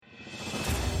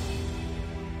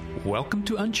Welcome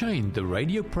to Unchained, the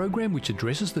radio program which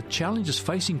addresses the challenges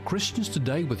facing Christians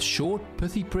today with short,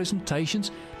 pithy presentations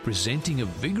presenting a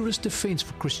vigorous defense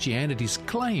for Christianity's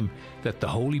claim that the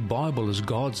Holy Bible is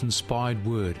God's inspired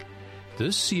word.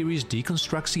 This series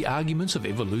deconstructs the arguments of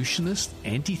evolutionists,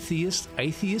 anti-theists,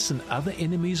 atheists, and other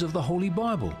enemies of the Holy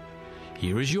Bible.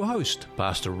 Here is your host,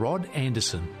 Pastor Rod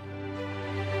Anderson.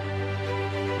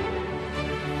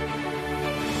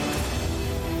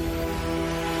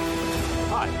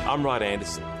 Hi, I'm Rod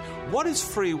Anderson. What is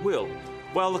free will?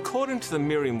 Well, according to the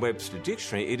Merriam-Webster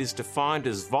dictionary, it is defined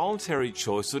as voluntary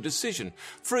choice or decision.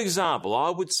 For example, I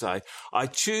would say, I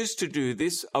choose to do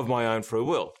this of my own free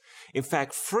will. In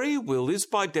fact, free will is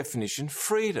by definition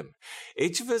freedom.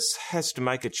 Each of us has to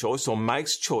make a choice or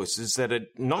makes choices that are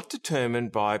not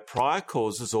determined by prior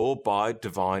causes or by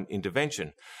divine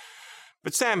intervention.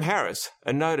 But Sam Harris,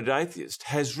 a noted atheist,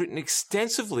 has written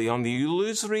extensively on the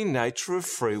illusory nature of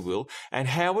free will and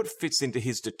how it fits into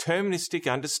his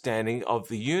deterministic understanding of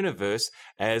the universe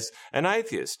as an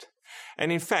atheist.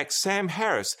 And in fact, Sam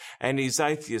Harris and his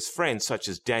atheist friends, such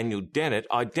as Daniel Dennett,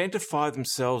 identify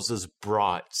themselves as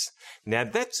brights. Now,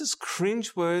 that's as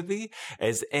cringeworthy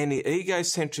as any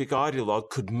egocentric ideologue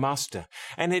could muster.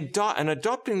 And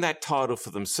adopting that title for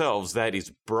themselves, that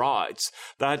is, brights,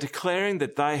 they are declaring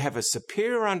that they have a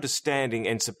superior understanding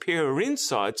and superior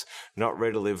insights not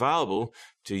readily available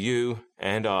to you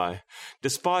and I.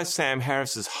 Despite Sam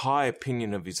Harris's high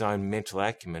opinion of his own mental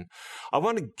acumen, I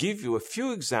want to give you a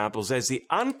few examples as he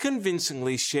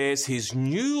unconvincingly shares his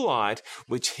new light,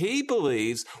 which he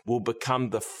believes will become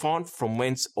the font from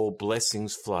whence all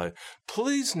blessings flow.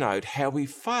 Please note how he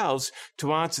fails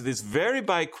to answer this very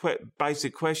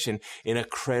basic question in a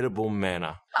credible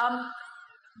manner.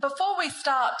 Before we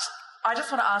start, I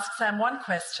just want to ask Sam one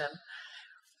question.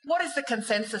 What is the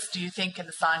consensus, do you think, in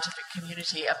the scientific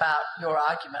community about your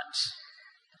argument?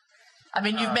 I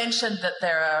mean, you've mentioned that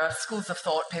there are schools of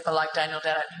thought, people like Daniel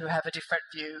Dennett, who have a different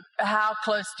view. How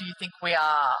close do you think we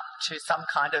are to some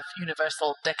kind of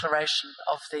universal declaration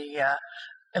of the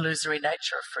illusory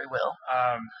nature of free will?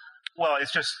 Well,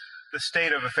 it's just the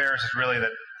state of affairs is really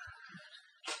that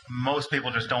most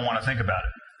people just don't want to think about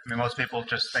it. I mean, most people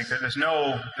just think that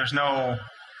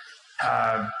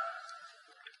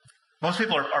most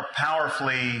people are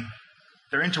powerfully,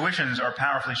 their intuitions are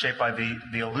powerfully shaped by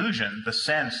the illusion, the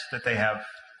sense that they have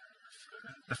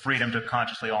the freedom to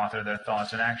consciously author their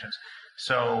thoughts and actions.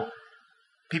 So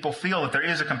people feel that there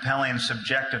is a compelling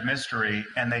subjective mystery,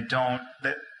 and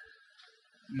that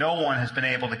no one has been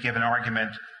able to give an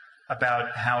argument about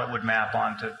how it would map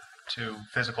onto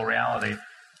physical reality.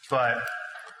 But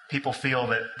people feel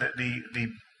that the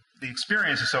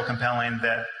experience is so compelling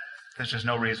that there's just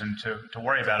no reason to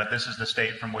worry about it. This is the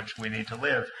state from which we need to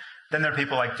live. Then there are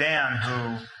people like Dan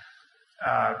who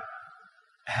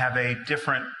have a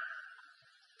different,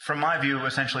 from my view,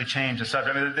 essentially changed the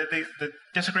subject. I mean, the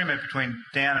disagreement between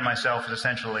Dan and myself is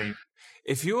essentially...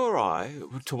 If you or I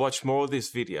were to watch more of this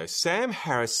video, Sam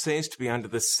Harris seems to be under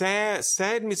the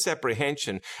sad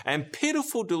misapprehension and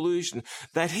pitiful delusion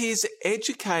that he is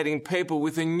educating people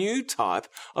with a new type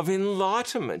of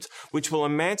enlightenment, which will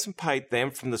emancipate them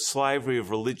from the slavery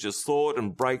of religious thought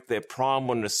and break their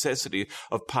primal necessity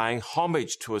of paying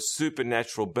homage to a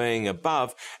supernatural being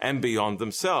above and beyond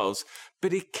themselves.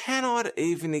 But he cannot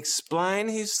even explain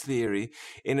his theory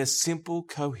in a simple,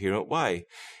 coherent way.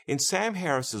 In Sam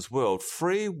Harris's world,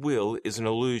 free will is an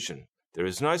illusion. There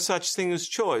is no such thing as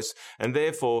choice, and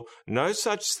therefore no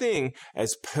such thing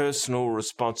as personal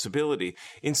responsibility.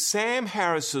 In Sam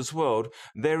Harris's world,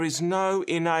 there is no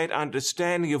innate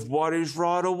understanding of what is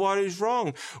right or what is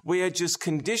wrong. We are just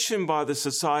conditioned by the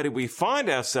society we find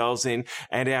ourselves in,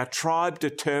 and our tribe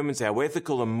determines our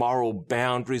ethical and moral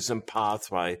boundaries and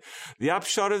pathway. The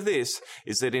upshot of this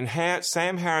is that in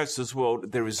Sam Harris's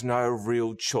world, there is no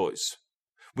real choice.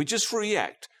 We just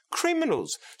react.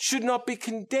 Criminals should not be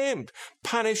condemned,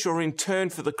 punished, or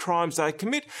interned for the crimes they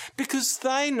commit because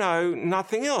they know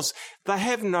nothing else. They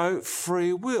have no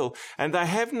free will and they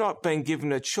have not been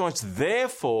given a choice.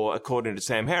 Therefore, according to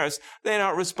Sam Harris, they're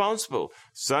not responsible.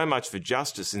 So much for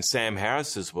justice in Sam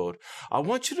Harris's world. I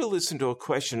want you to listen to a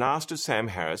question asked of Sam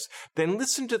Harris, then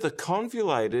listen to the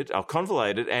convoluted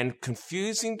and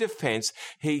confusing defense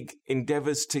he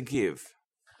endeavors to give.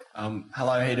 Hello, how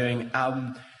are you doing?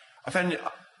 I found...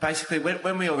 Basically,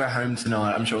 when we all go home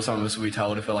tonight, I'm sure some of us will be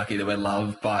told if we're lucky that we're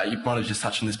loved by, you might have just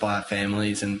touched on this, by our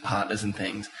families and partners and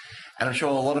things. And I'm sure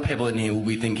a lot of people in here will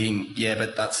be thinking, yeah,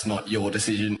 but that's not your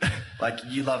decision. Like,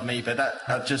 you love me, but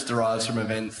that just derives from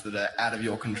events that are out of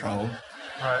your control.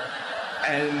 Right.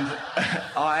 And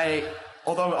I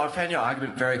although I found your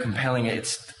argument very compelling,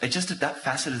 it's just that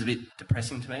facet is a bit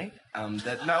depressing to me.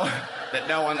 That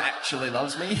no one actually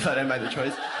loves me if I don't make the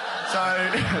choice. So,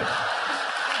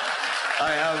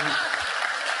 are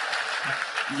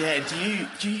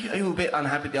you a bit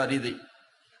unhappy with the idea that,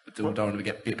 I don't want to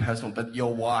get a bit personal, but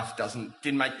your wife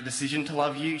didn't make the decision to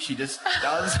love you, she just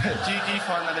does? do you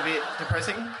find that a bit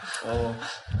depressing? Or,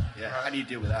 how do you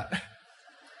deal with that?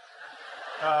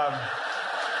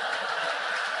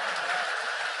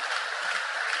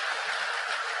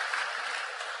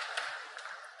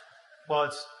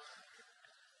 Well,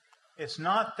 it's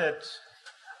not that.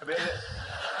 I mean,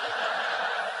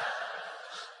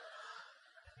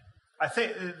 I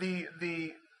think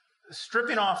the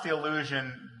stripping off the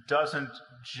illusion doesn't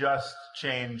just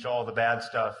change all the bad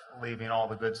stuff, leaving all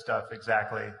the good stuff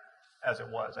exactly as it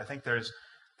was. I think there's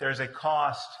a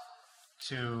cost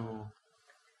to,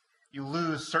 you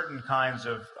lose certain kinds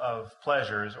of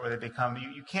pleasures, or they become,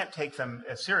 you can't take them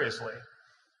as seriously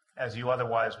as you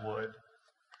otherwise would.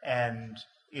 And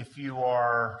if you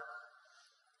want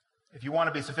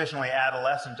to be sufficiently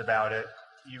adolescent about it,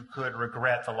 you could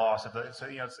regret the loss of it. So,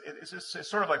 it's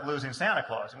sort of like losing Santa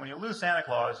Claus. And when you lose Santa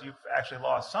Claus, you've actually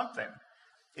lost something.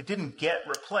 It didn't get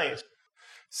replaced.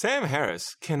 Sam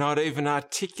Harris cannot even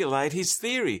articulate his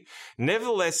theory.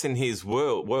 Nevertheless, in his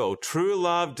world, true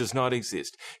love does not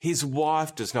exist. His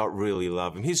wife does not really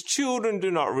love him. His children do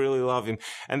not really love him.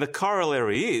 And the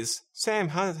corollary is, Sam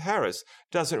Harris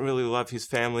doesn't really love his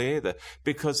family either,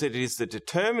 because it is the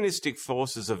deterministic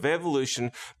forces of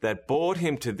evolution that brought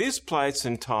him to this place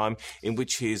and time in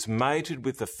which he is mated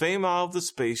with the female of the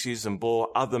species and bore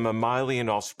other mammalian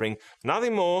offspring.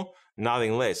 Nothing more,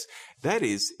 nothing less. That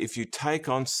is, if you take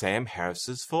on Sam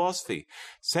Harris's philosophy.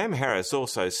 Sam Harris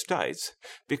also states,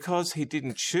 because he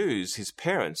didn't choose his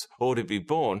parents or to be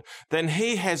born, then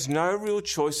he has no real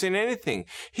choice in anything.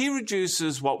 He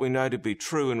reduces what we know to be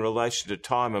true in relation to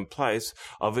time and place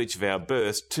of each of our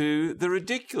births to the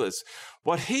ridiculous.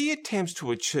 What he attempts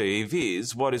to achieve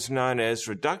is what is known as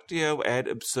reductio ad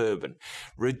absurdum.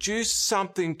 Reduce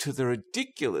something to the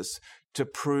ridiculous to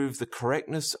prove the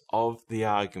correctness of the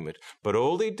argument. But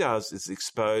all he does is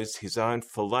expose his own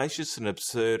fallacious and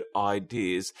absurd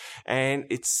ideas, and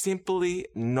it's simply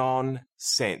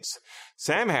nonsense.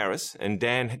 Sam Harris and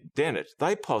Dan Dennett,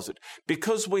 they posit,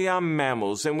 because we are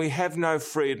mammals and we have no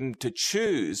freedom to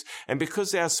choose, and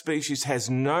because our species has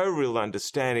no real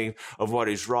understanding of what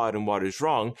is right and what is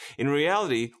wrong, in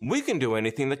reality, we can do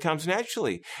anything that comes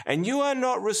naturally. And you are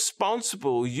not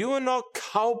responsible, you are not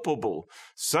culpable.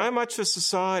 So much for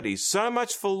society, so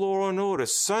much for law and order,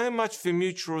 so much for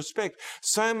mutual respect,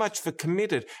 so much for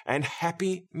committed and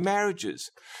happy marriages.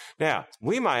 Now,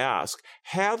 we may ask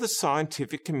how the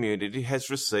scientific community has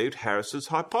received Harris's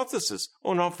hypothesis,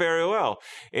 or not very well.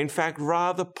 In fact,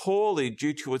 rather poorly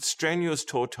due to its strenuous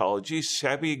tautology,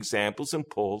 shabby examples and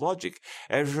poor logic.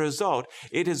 As a result,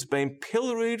 it has been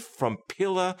pilloried from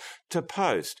pillar to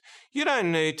post. You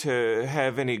don't need to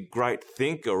have any great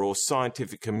thinker or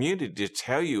scientific community to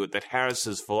tell you that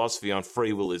Harris's philosophy on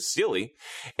free will is silly.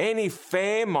 Any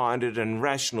fair-minded and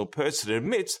rational person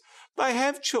admits they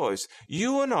have choice.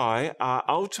 You and I are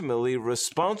ultimately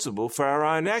responsible for our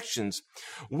own actions.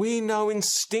 We know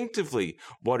instinctively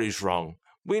what is wrong.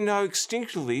 We know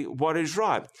instinctively what is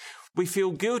right. We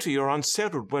feel guilty or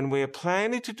unsettled when we are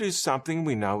planning to do something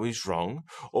we know is wrong,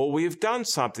 or we have done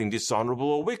something dishonourable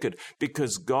or wicked,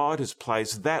 because God has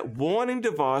placed that warning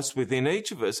device within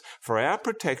each of us for our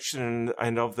protection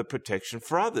and of the protection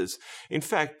for others. In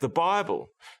fact, the Bible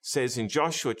says in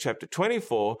Joshua chapter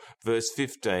 24, verse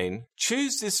 15,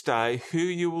 "Choose this day who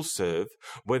you will serve,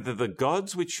 whether the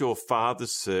gods which your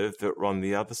fathers served that were on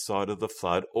the other side of the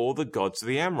flood, or the gods of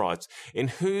the Amorites, in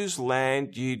whose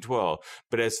land ye dwell.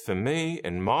 But as for me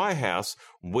and my house,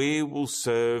 we will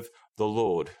serve the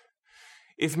Lord."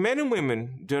 If men and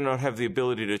women do not have the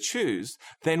ability to choose,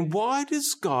 then why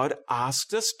does God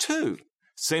ask us to?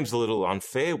 Seems a little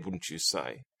unfair, wouldn't you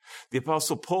say? The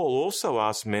Apostle Paul also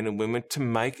asked men and women to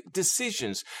make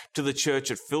decisions. To the church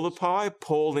at Philippi,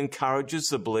 Paul encourages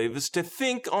the believers to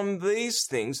think on these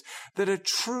things that are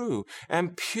true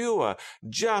and pure,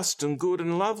 just and good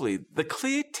and lovely. The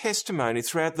clear testimony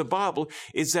throughout the Bible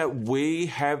is that we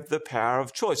have the power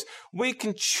of choice. We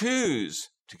can choose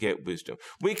to get wisdom.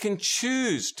 We can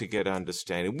choose to get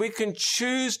understanding. We can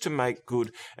choose to make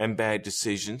good and bad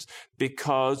decisions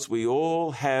because we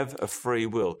all have a free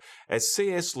will. As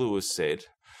C.S. Lewis said,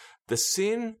 the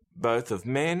sin both of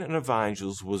men and of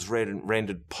angels was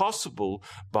rendered possible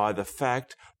by the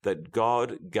fact that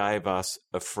God gave us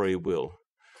a free will.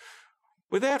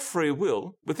 Without free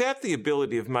will, without the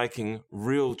ability of making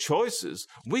real choices,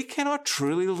 we cannot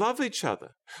truly love each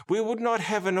other. We would not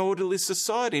have an orderly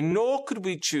society, nor could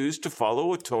we choose to follow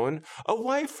or turn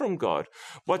away from God.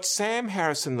 What Sam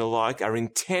Harris and the like are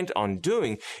intent on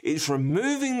doing is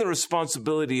removing the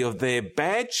responsibility of their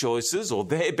bad choices,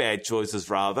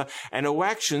 and our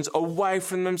actions away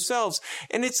from themselves.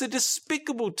 And it's a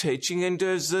despicable teaching and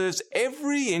deserves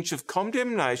every inch of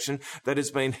condemnation that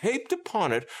has been heaped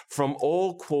upon it from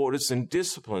all quarters and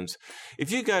disciplines. If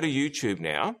you go to YouTube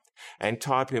now and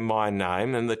type in my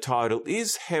name and the title,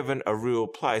 Is Heaven a Real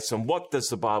Place? And what does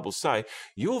the Bible say?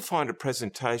 You'll find a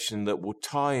presentation that will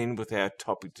tie in with our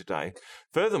topic today.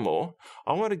 Furthermore,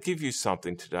 I want to give you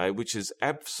something today which is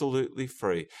absolutely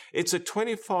free. It's a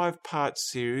 25-part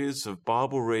series of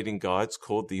Bible reading guides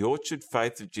called The Orchard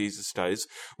Faith of Jesus Studies,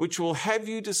 which will have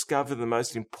you discover the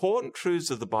most important truths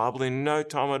of the Bible in no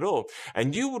time at all.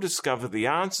 And you will discover the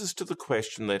answers to the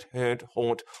question that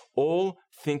haunt all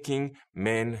thinking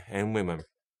men and women.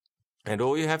 And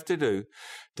all you have to do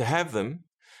to have them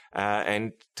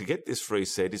and to get this free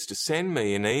set is to send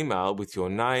me an email with your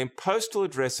name, postal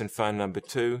address and phone number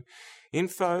to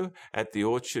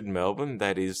info@theorchard Melbourne.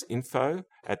 That is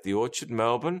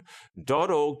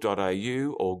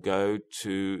info@theorchardmelbourne.org.au, or go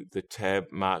to the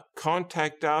tab marked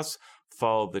Contact Us,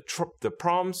 follow the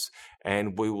prompts,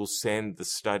 and we will send the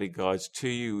study guides to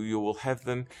you. You will have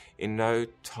them in no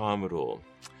time at all.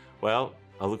 Well,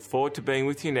 I look forward to being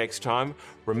with you next time.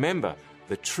 Remember,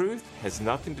 the truth has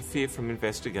nothing to fear from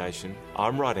investigation.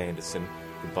 I'm Rod Anderson.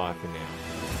 Goodbye for now.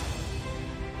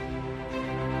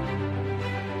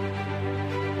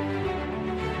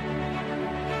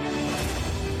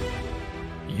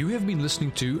 You have been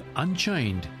listening to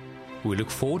Unchained. We look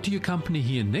forward to your company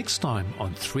here next time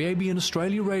on 3ABN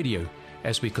Australia Radio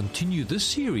as we continue this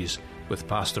series with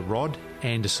Pastor Rod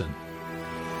Anderson.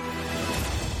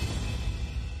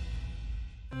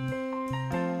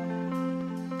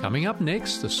 Coming up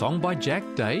next, a song by Jack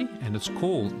Day, and it's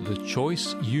called The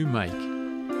Choice You Make.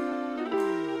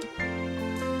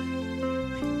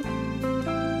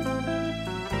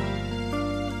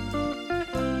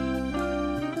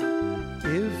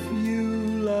 If you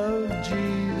love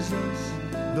Jesus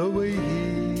the way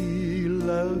He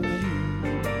loves you,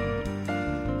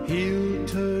 He'll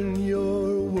turn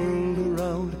your world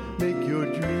around, make your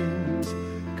dreams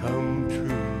come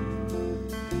true.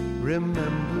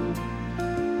 Remember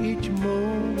each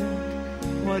moment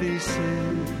what He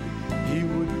said He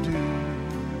would do.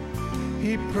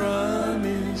 He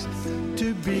promised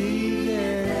to be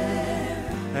there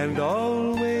and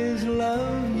always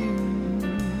love you.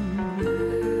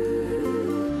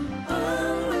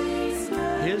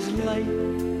 His light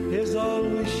is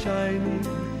always shining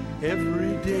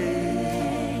every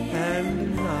day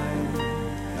and night,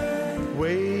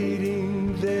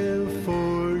 waiting there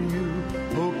for you,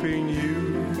 hoping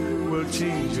you will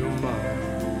change your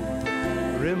mind.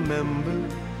 Remember,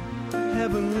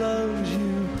 heaven loves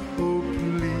you. Oh,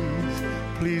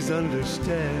 please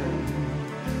understand.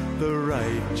 The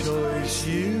right choice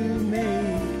you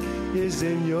make is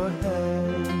in your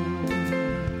hand.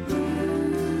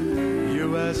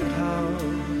 You ask, how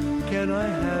can I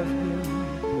have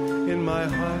Him in my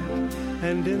heart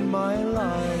and in my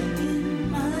life?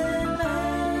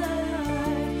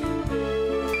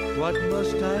 What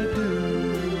must I do?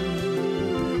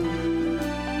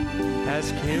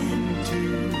 Ask Him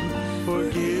to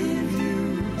forgive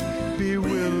you. Be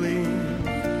willing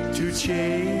to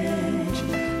change.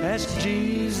 Ask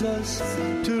Jesus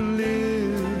to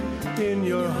live in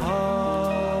your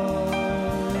heart.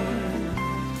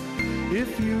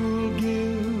 If you'll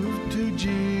give to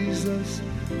Jesus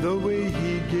the way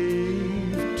He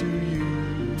gave to you,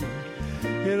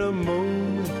 in a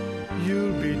moment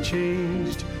you'll be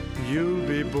changed. You'll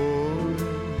be born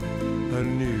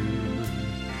anew.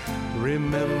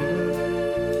 Remember,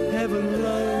 heaven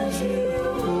loves you.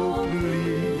 Oh,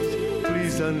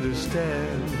 please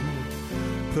understand.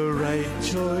 The right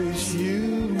choice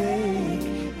you make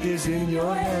is in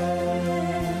your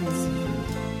hands.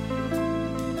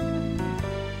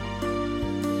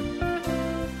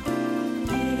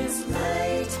 His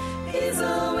light is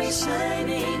always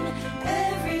shining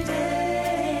every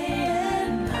day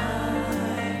and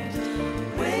night,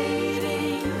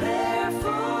 waiting there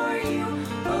for you,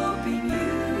 hoping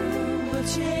you will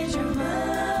change your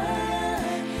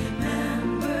mind.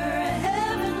 Remember,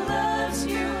 heaven loves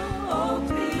you. Oh,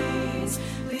 please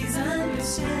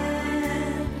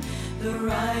understand. The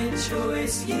right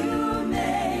choice you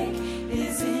make